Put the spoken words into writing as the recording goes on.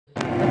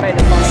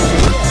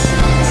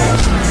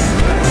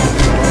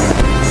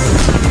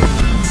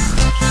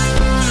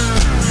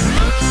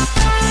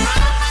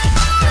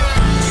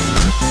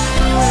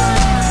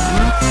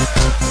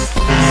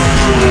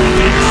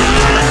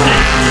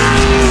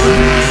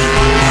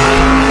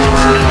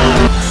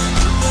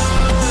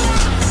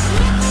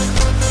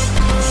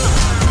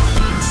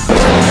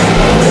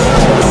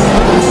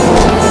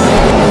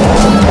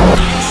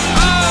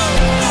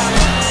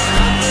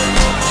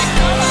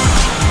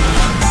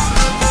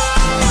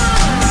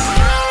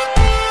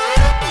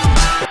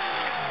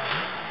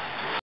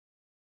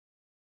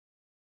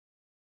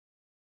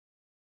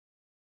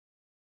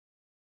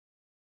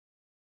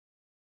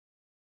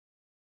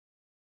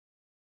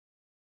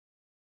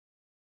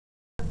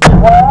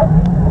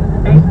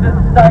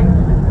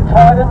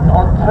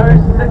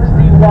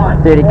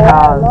Dirty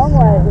cars. Long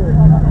way here.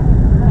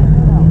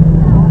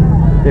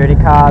 Dirty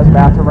cars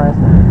about to race.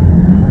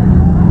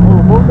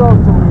 Oh,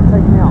 Bulldogs are going to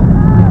take me out.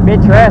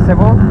 Bet your ass,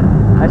 everyone.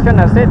 I shouldn't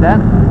have said that.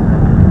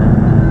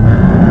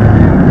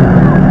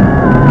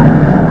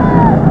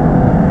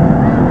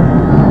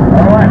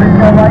 Alright, let's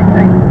go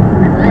racing.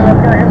 Let's see what's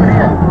going to happen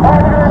here. Oh,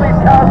 look at all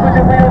these cars with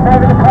their wheels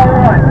over the pole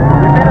line.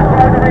 We better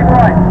slow the red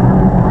light.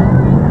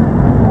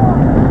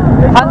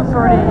 Hunt's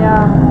already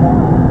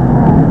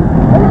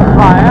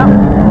high out.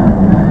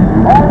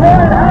 Oh,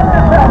 Ryan Hunt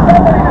just found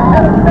somebody that's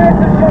had a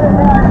massive shot of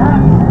Ryan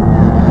Hunt.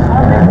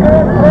 He's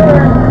going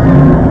through.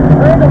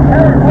 Where's the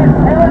Terran? Where's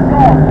Terran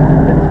gone?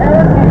 The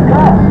Terran is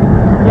gone.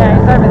 Yeah,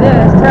 he's over there.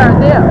 There's Terran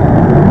there.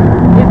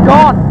 He's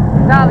gone.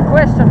 He's out of the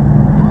question.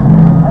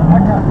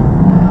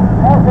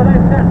 Oh, so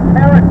that's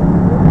Terran.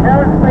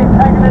 Terran's been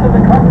taken into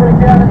the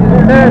concrete down in the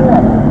third.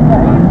 So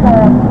he's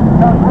gone.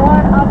 So it's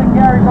Ryan Hunt and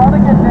Gary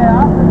Lonergan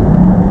now.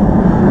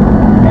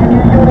 And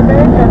you would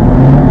imagine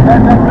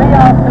that they'll be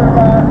after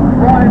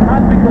Ryan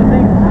Hunt because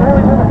he's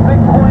really with the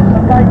big points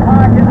from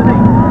Baypark, isn't he?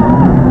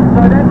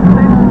 So that's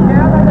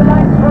down on the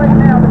main street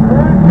now, the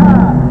blue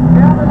car.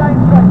 Down the main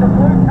street, the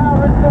blue car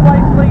is the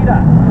race leader.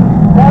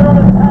 Right on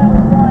his tail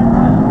is Ryan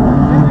Hunt.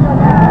 Then we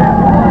go down to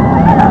Ryan here.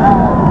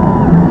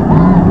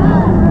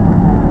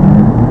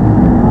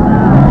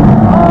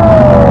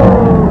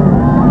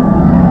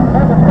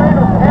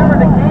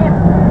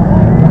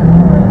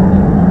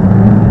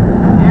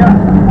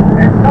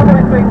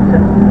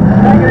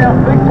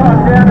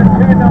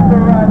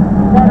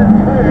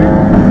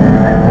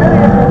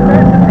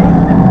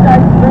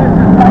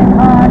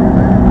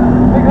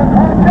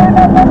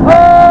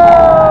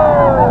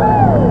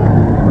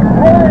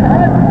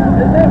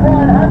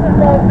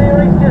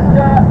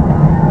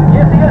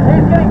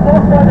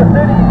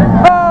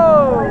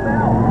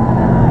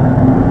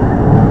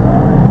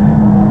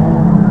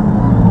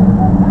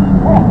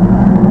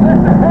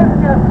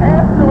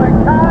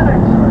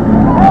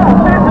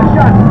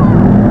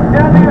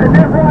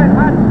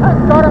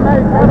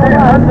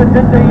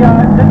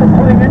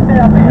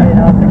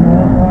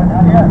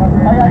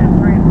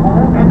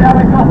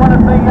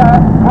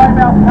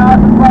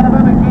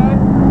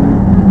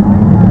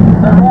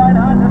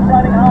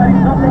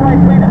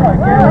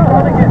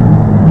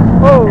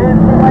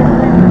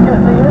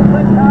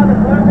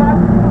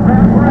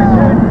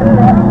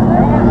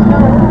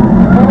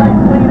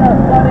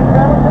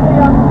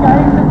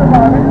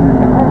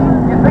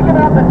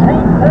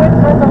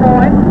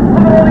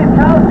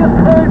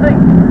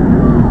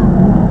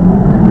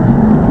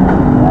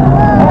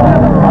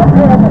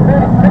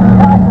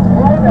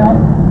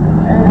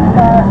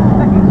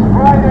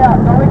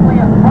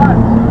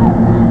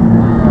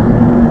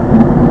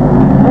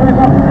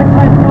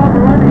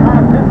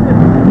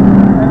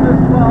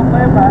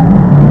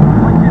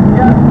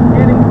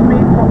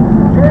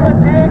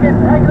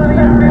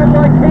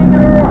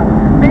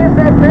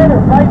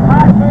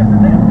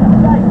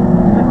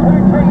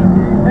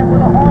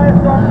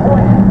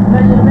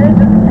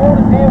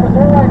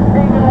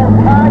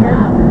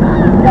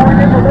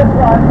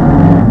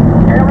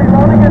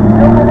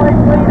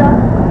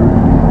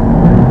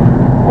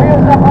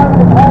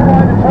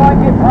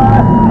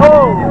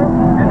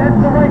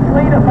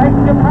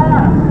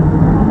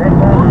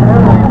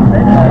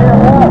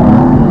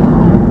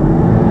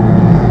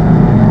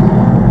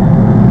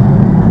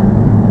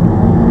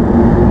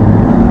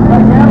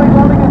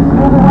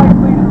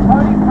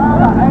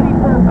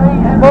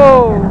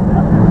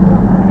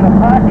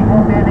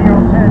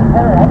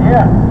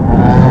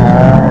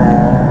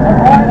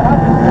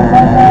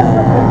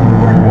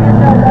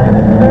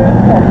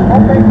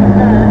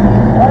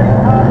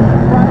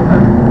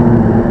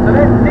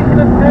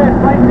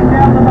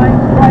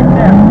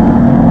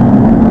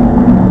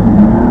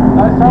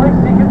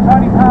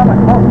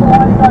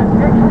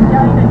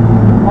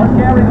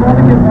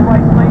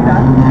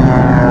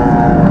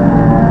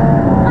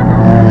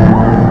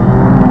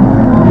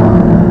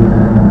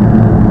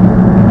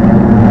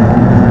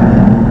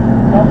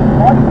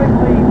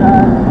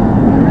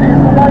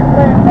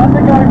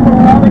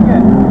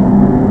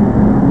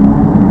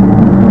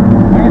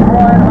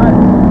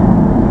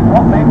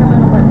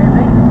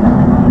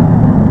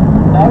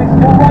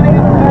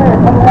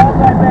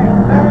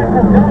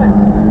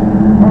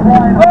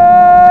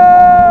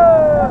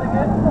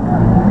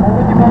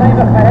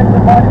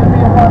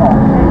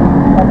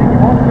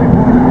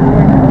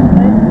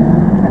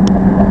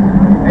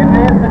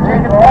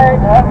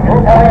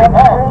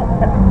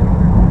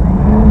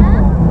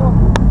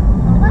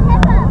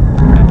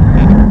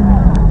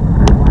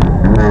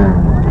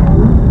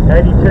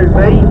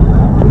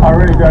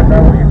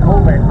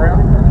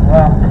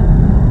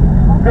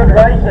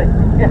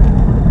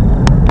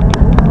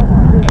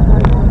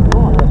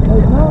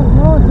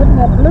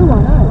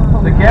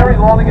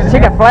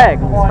 Check a flag.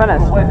 It's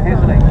finished.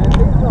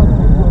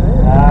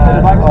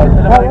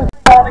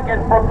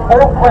 From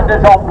Auckland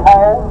is on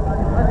pole.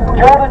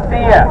 Jordan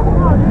Deere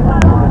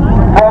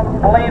from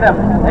Blenheim,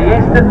 the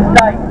Eastern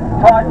State,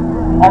 tight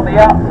on the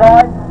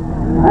outside.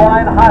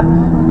 Ryan Hunt,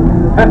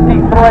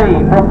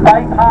 53 from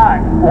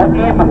Baypark. or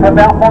M for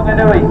Mount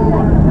Maunganui.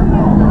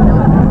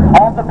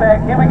 On the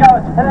back, here we go,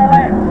 it's 4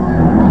 laps.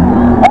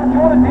 Oh,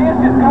 Jordan Deer's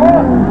just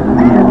gone.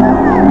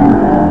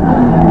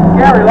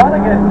 Gary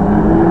Lonergan.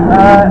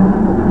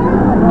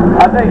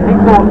 I think he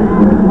thought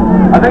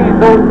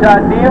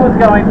Deer was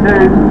going to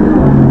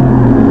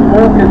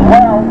walk as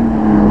well.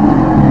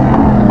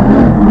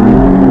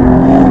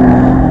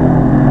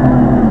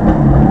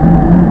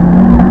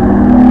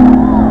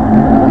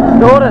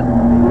 Jordan.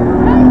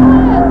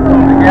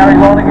 Gary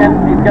Lonergan,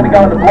 he's going to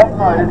go into block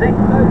mode, is he?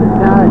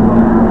 No.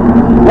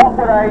 What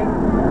would a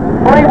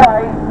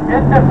three-way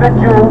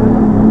individual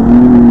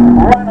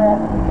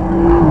runoff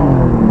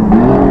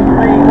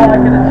be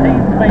like in a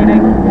team's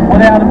meeting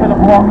without a bit of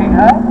blocking,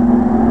 huh?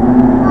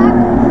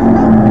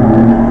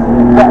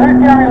 So who's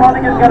Gary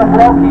Lonergan going to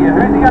block here?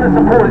 Who's he going to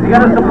support? Is he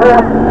going to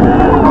support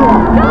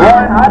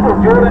Ryan Hunt or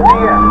Jordan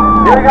Deer?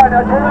 Here we go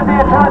now, Jordan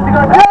Deer tries to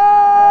go back.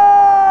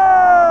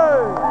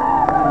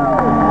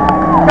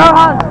 Go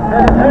Hunt!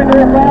 There's the two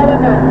North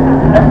Islanders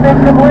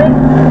effectively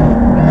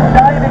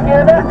stay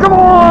together. Come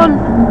on!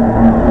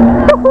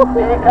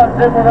 Here comes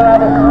in with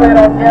another split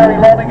on Gary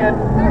Lonergan.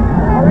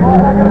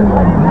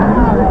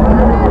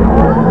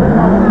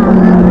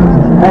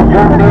 Well,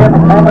 Jordan Deer, the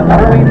former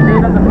Tories,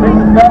 in the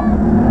super stock.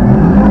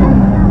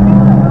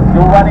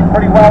 Still running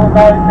pretty well in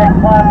those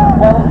next class as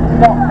well as the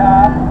stock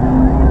car.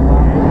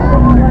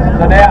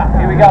 So now,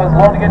 here we go, is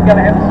Lonergan going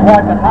to have to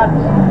swipe at Hunt?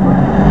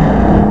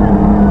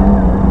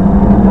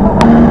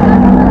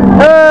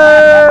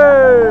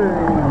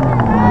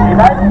 He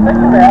made us think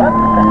about it.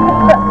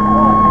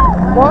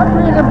 What?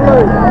 Green and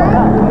blue?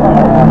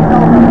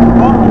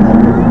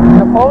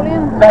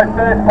 Napoleon? So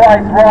first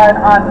place, Ryan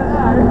Hunt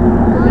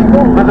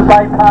for the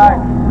Baypark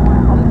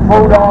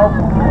Bulldogs.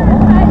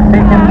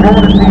 Second,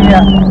 Jordan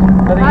Deer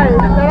for the Hey,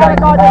 Eastern the State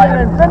other guy didn't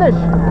even Titans. finish.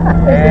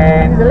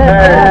 And He's a left.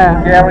 third,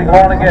 Gary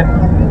Lonergan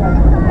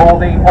for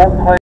the Auckland.